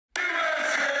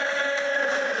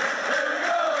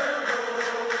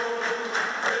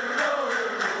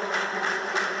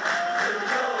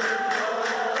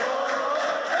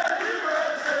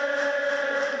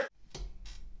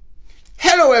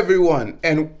everyone,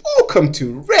 and welcome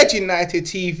to Red United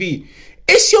TV.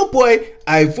 It's your boy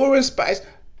Ivorian Spice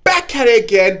back at it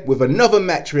again with another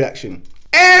match reaction.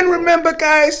 And remember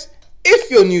guys,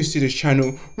 if you're new to this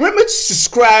channel, remember to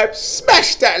subscribe,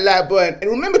 smash that like button,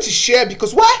 and remember to share,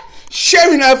 because what?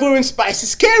 Sharing Ivorian Spice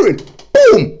is caring.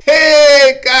 Boom!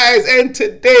 Hey guys, and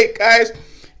today guys,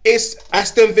 it's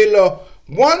Aston Villa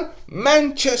 1,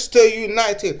 Manchester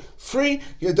United 3.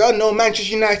 You don't know,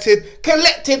 Manchester United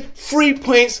collected 3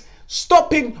 points,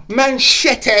 stopping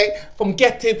Manchester from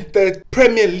getting the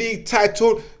Premier League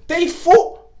title. They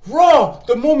fought raw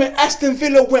the moment Aston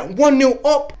Villa went 1-0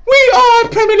 up. We are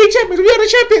Premier League champions. We are the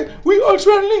champions. We are the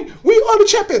Premier League. We are the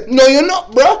champions. No, you're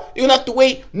not, bruh. You're gonna have to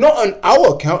wait. Not on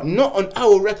our account. Not on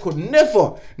our record.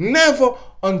 Never, never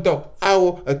on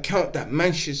our account that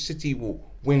Manchester City will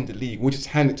win the league. We'll just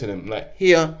hand it to them. Like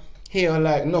here,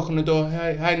 like knock on the door.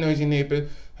 Hi, noisy neighbour.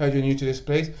 Heard you're new to this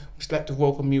place. We'd just like to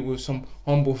welcome you with some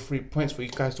humble 3 points for you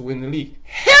guys to win the league.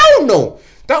 Hell no!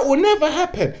 That will never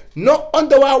happen. Not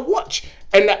under our watch.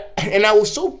 And I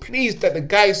was so pleased that the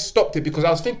guys stopped it, because I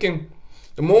was thinking,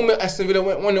 the moment Aston Villa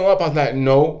went 1-0 up, I was like,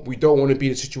 no, we don't want to be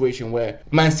in a situation where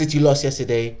Man City lost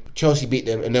yesterday, Chelsea beat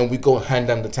them, and then we go and hand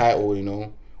them the title, you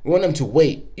know. We want them to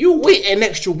wait. You wait an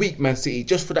extra week, Man City,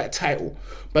 just for that title.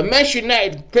 But Manchester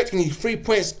United collecting these 3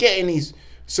 points, getting these,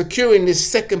 securing this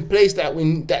second place that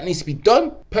needs to be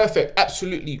done. Perfect,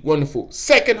 absolutely wonderful.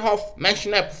 Second half, Manchester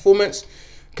United performance.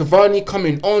 Cavani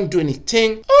coming on, doing his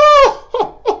thing.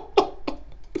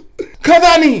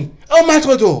 Cavani, El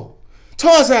Matador,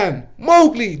 Tarzan,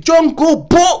 Mowgli, Jungle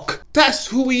Book. That's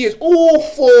who he is. All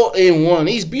 4 in 1.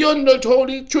 He's beyond the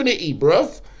Holy Trinity,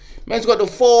 bruv. Man's got the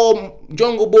 4,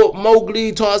 Jungle Book,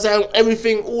 Mowgli, Tarzan,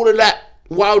 everything, all of that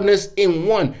wildness in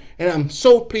one. And I'm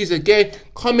so pleased again,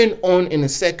 coming on in the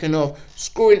second half,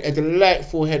 scoring a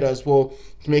delightful header as well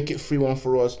to make it 3-1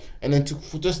 for us. And then just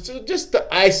the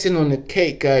icing on the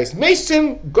cake, guys.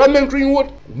 Mason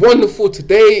Greenwood, wonderful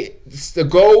today. It's the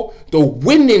goal, the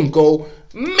winning goal,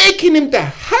 making him the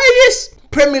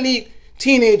highest Premier League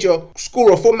teenager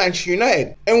scorer for Manchester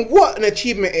United. And what an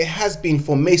achievement it has been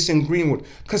for Mason Greenwood,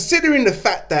 considering the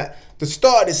fact that the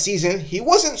start of the season, he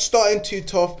wasn't starting too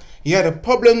tough. He had a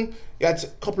problem. He had a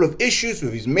couple of issues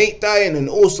with his mate dying, and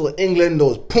also England,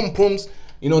 those pum-pums.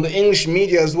 You know, the English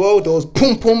media as well, those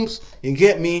pum-pums, you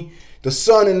get me? The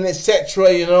Sun and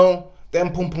etc., you know,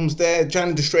 them pum-pums there, trying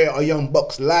to destroy our young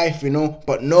buck's life, you know.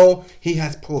 But no, he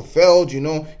has prevailed, you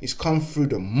know. He's come through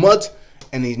the mud,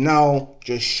 and he's now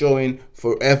just showing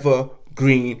forever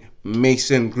green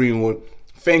Mason Greenwood.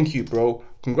 Thank you, bro.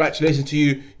 Congratulations to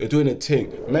you. You're doing a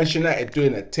thing. Manchester United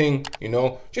doing a thing, you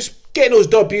know. Just get those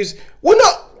W's. We're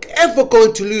not ever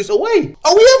going to lose away.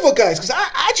 Are we ever, guys? Because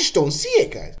I just don't see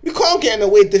it, guys. We can't get an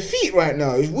away defeat right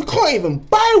now. We can't even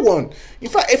buy one. In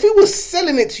fact, if we were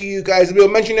selling it to you guys, we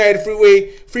were mentioning that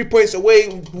 3 points away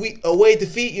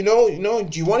defeat, you know,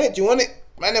 do you want it? Do you want it?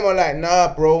 Man, them are like,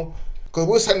 nah, bro. Because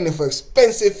we're selling it for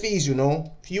expensive fees, you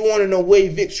know. If you want an away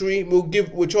victory,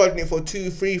 we're charging it for 2,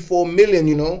 3, 4 million,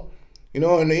 you know. You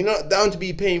know, and you're not down to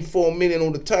be paying 4 million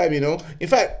all the time, you know. In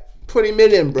fact, 20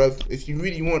 million, bruv. If you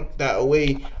really want that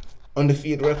away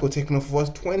undefeated record taken off of us,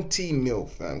 20 mil,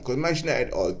 fam. Because Manchester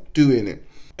United are doing it.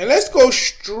 And let's go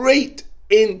straight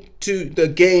into the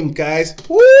game, guys.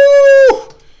 Woo!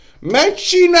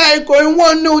 Manchester United going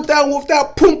 1-0 down with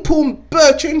that pum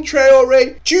Bertrand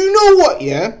Traore. Do you know what,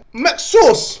 yeah?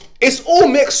 McSauce. It's all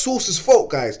McSauce's fault,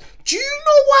 guys. Do you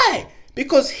know why?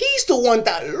 Because he's the one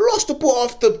that lost the ball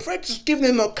after Fred just giving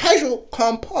him a casual,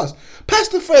 calm pass.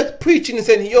 Pastor Fred preaching and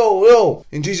saying, yo,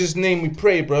 in Jesus' name we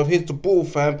pray, bro. Here's the ball,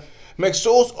 fam.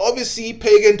 McSauce, obviously,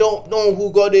 pagan, don't know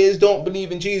who God is, don't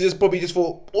believe in Jesus, probably just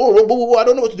thought, oh, I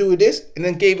don't know what to do with this, and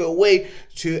then gave it away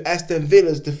to Aston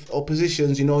Villa's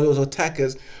oppositions, you know, those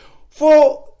attackers,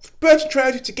 for Bertrand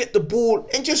Traore to get the ball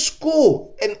and just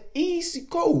score an easy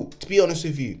goal, to be honest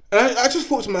with you. And I just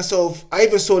thought to myself, I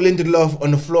even saw Vindalov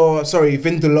on the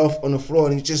floor,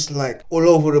 and he's just like all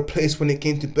over the place when it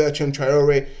came to Bertrand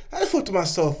Traore. I just thought to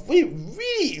myself, we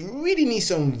really need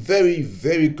some very,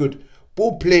 very good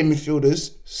ball playing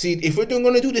midfielders. See, if we're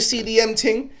going to do the CDM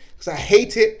thing, because I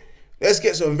hate it, let's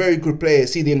get some very good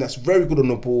players, CDM that's very good on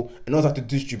the ball and knows how to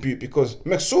distribute. Because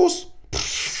McSauce,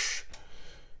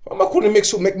 what am I calling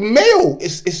McSauce? McMail.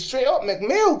 It's straight up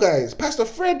McMail, guys. Pastor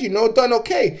Fred, you know, done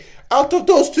okay. Out of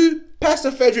those two,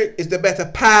 Pastor Frederick is the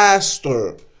better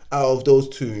pastor out of those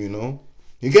two, you know.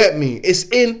 You get me? It's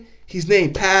in his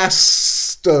name,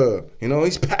 Pastor. You know,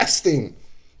 he's pasting,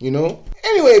 you know.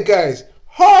 Anyway, guys,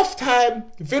 half-time,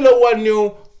 Villa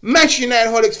 1-0. Manchester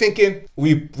United holics thinking,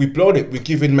 we blowed it. We're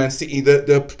giving Man City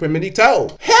the Premier League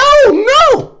title. Hell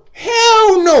no!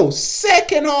 Hell no.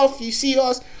 Second half, you see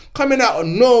us coming out of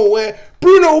nowhere.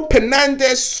 Bruno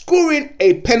Fernandes scoring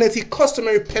a penalty,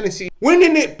 customary penalty,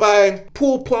 winning it by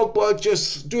Paul Pogba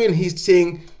just doing his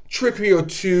thing, trickery or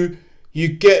two, you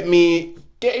get me,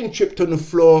 getting tripped on the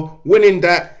floor, winning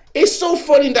that. It's so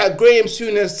funny that Graham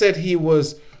Souness said he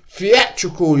was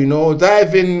theatrical, you know,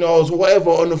 diving or whatever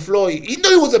on the floor. You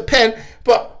know it was a pen,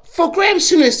 but for Graham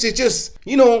Souness to just,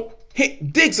 you know,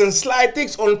 hit digs and slide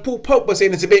digs on Paul Pogba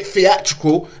saying it's a bit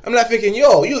theatrical, I'm like thinking,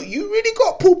 yo, you really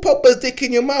got Paul Pogba's dick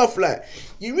in your mouth, like,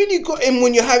 you really got him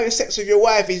when you're having sex with your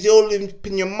wife. He's all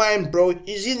in your mind, bro.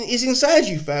 He's inside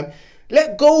you, fam.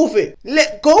 Let go of it.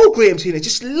 Let go, Graham Souness.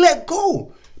 Just let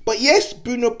go. But yes,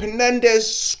 Bruno Fernandes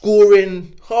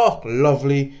scoring. Oh,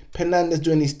 lovely. Fernandes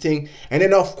doing his thing. And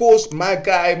then, of course, my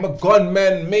guy, my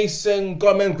gunman, Mason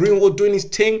Greenwood doing his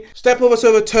thing. Step over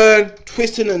to return,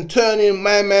 twisting and turning.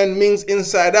 My man Mings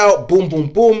inside out. Boom, boom,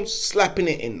 boom. Slapping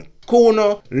it in the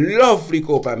corner. Lovely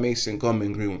goal by Mason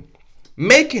Greenwood.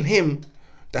 Making him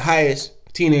the highest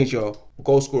teenager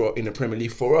goal scorer in the Premier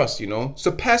League for us, you know.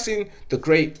 Surpassing the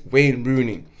great Wayne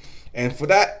Rooney. And for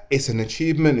that, it's an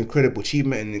achievement, incredible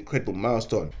achievement, and incredible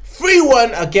milestone.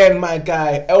 3-1 again, my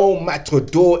guy, El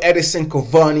Matador, Edison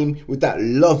Cavani with that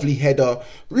lovely header.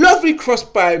 Lovely cross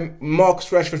by Marcus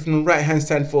Rashford from the right-hand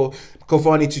side for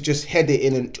Cavani to just head it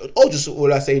in, and or just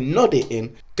all I say, nod it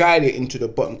in, guide it into the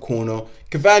bottom corner.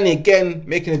 Cavani again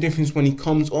making a difference when he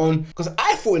comes on, because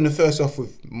I thought in the first half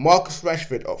with Marcus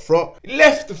Rashford up front,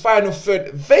 left the final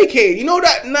third vacated. You know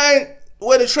that 9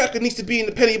 where the tracker needs to be in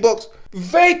the penalty box?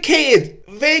 Vacated.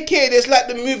 It's like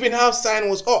the moving house sign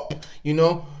was up, you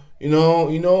know,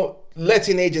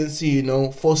 letting agency, you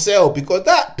know, for sale, because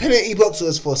that penalty box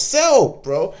was for sale,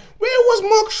 bro. Where was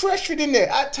Marcus Rashford in there?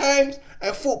 At times,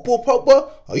 I thought, Paul Pogba,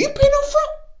 are you playing up front?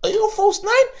 Are you a false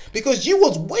 9? Because you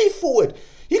was way forward.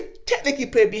 You technically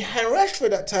played behind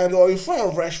Rashford at times, or in front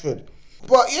of Rashford.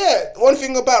 But yeah, one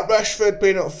thing about Rashford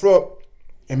playing up front,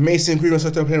 and Mason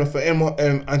Greenwood playing up for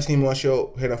Anthony Martial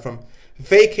playing up front,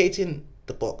 vacating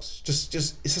the box, it's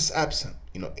just absent,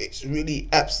 you know. It's really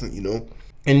absent, you know.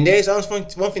 And there's one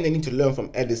thing they need to learn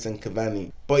from Edison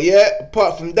Cavani. But yeah,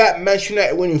 apart from that, Manchester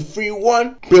United winning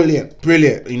 3-1,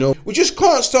 brilliant, you know. We just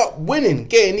can't stop winning,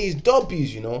 getting these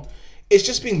W's, you know. It's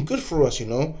just been good for us, you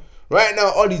know. Right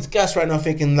now, all these guys right now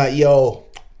thinking like, yo,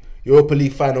 Europa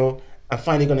League final, I'm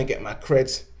finally gonna get my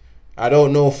creds. I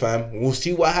don't know, fam. We'll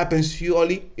see what happens to you,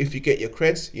 Ollie, if you get your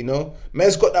creds, you know.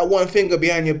 Man's got that one finger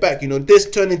behind your back, you know. This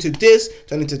turned into this,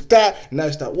 turned into that. Now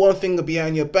it's that one finger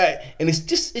behind your back. And it's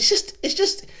just,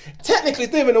 technically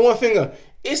it's not even the one finger.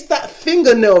 It's that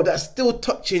fingernail that's still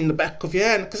touching the back of your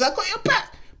hand, because I got your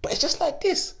back. But it's just like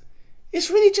this. It's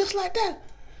really just like that.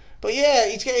 But yeah,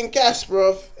 he's getting gas,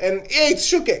 bruv. And yeah, he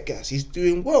should get gas. He's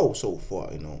doing well so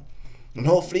far, you know. And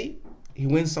hopefully he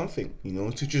wins something, you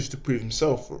know, to prove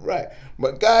himself right.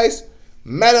 But guys,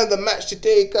 man of the match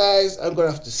today, guys, I'm gonna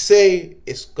have to say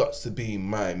it's got to be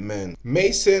my man,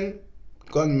 Mason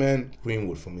Gunman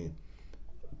Greenwood, for me.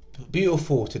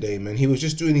 Beautiful today, man. He was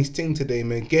just doing his thing today,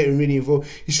 man, getting really involved.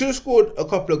 He should have scored a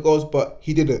couple of goals, but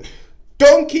he didn't.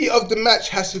 Donkey of the match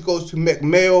has to go to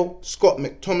McMail, Scott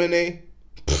McTominay.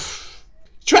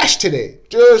 Trash today.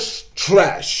 Just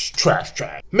trash.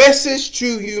 Message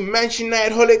to you Manchester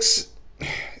United holics.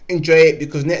 Enjoy it,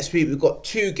 because next week we've got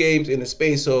 2 games in the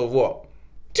space of what?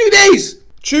 2 days!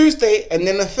 Tuesday and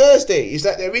then a Thursday. It's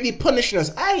like they're really punishing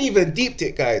us. I even deeped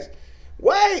it, guys.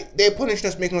 Why they're punishing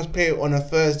us, making us play on a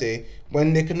Thursday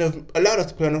when they can have allowed us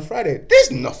to play on a Friday?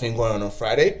 There's nothing going on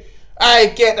Friday. I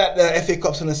get that the FA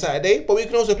Cup's on a Saturday, but we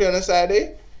can also play on a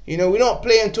Saturday. You know, we don't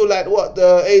play until like what,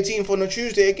 the 18th on a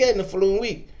Tuesday again the following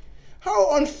week.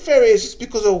 How unfair is this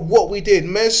because of what we did,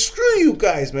 man? Screw you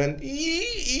guys, man.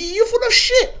 You're full of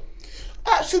shit.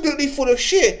 Absolutely full of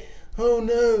shit. Oh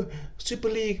no, Super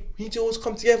League, we need to always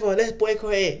come together. Let's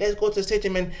boycott it. Let's go to the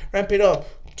stadium and ramp it up.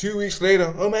 2 weeks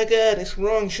later, oh my god, it's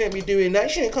wrong. You shouldn't be doing that. You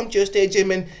shouldn't come to your stadium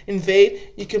and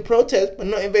invade. You can protest, but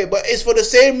not invade. But it's for the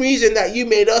same reason that you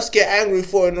made us get angry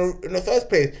for in the first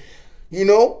place. You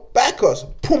know, back us,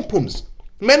 pum-pums.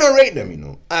 Men don't rate them, you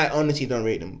know. I honestly don't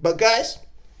rate them. But guys,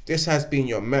 this has been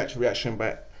your match reaction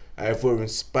by Ivorian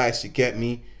Spice. You get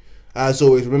me? As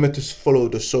always, remember to follow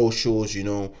the socials, you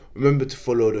know. Remember to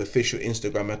follow the official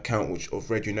Instagram account of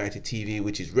Red United TV,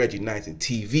 which is Red United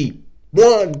TV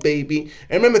 1, baby.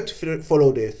 And remember to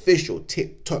follow the official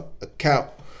TikTok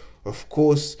account, of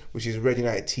course, which is Red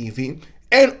United TV.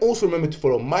 And also remember to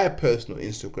follow my personal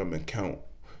Instagram account,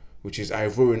 which is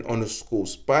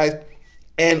Ivorian_Spice.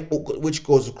 And which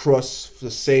goes across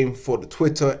the same for the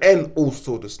Twitter and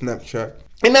also the Snapchat.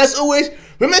 And as always,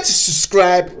 remember to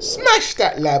subscribe, smash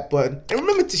that like button, and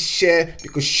remember to share,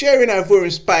 because sharing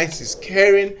Ivorian Spice is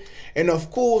caring. And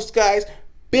of course, guys,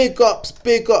 big ups,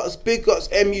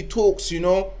 MU Talks, you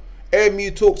know.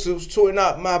 MU Talks is sorting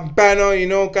out my banner, you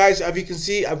know, guys. As you can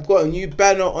see, I've got a new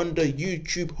banner on the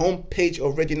YouTube homepage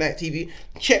of Ready Night TV.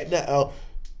 Check that out.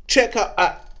 Check out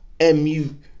at MU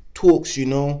Talks, you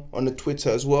know, on the Twitter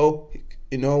as well.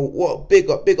 You know what? Big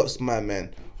ups, my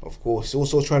man. Of course,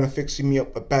 also trying to fix me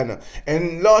up a banner.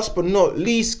 And last but not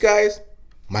least, guys,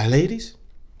 my ladies,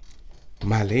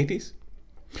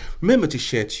 remember to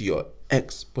share to your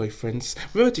ex-boyfriends.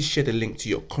 Remember to share the link to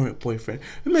your current boyfriend.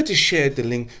 Remember to share the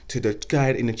link to the guy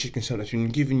in the chicken shop that's been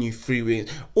giving you free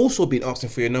wings, also been asking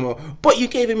for your number, but you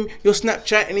gave him your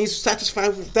Snapchat and he's satisfied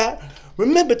with that.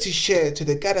 Remember to share to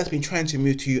the guy that's been trying to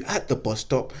move to you at the bus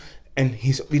stop and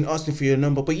he's been asking for your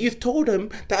number, but you've told him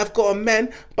that I've got a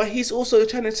man, but he's also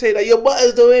trying to say that your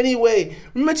butter's though anyway.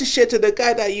 Remember to share to the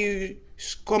guy that you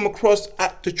come across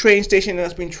at the train station and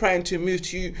that's been trying to move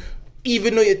to you,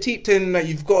 even though you're telling him that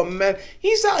you've got a man.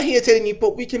 He's out here telling you,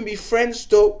 but we can be friends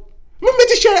though. Remember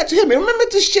to share that to him. Remember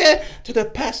to share to the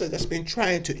pastor that's been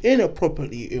trying to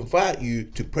inappropriately invite you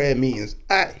to prayer meetings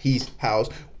at his house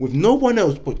with no one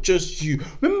else but just you.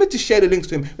 Remember to share the links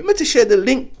to him. Remember to share the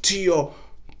link to your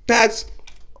dad's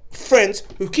friends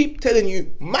who keep telling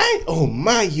you, oh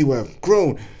my, you have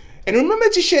grown. And remember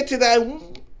to share to that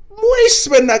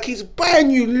wasteman that keeps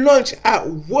buying you lunch at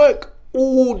work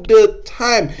all the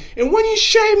time. And when you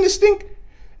share him this thing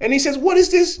and he says, what is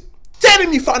this? Tell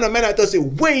him you found a man that does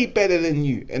it way better than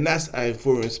you. And that's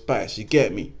Ivorian Spice, you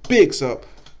get me? Bigs up,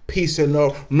 peace and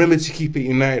love. Remember to keep it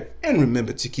united and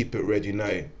remember to keep it red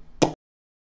united.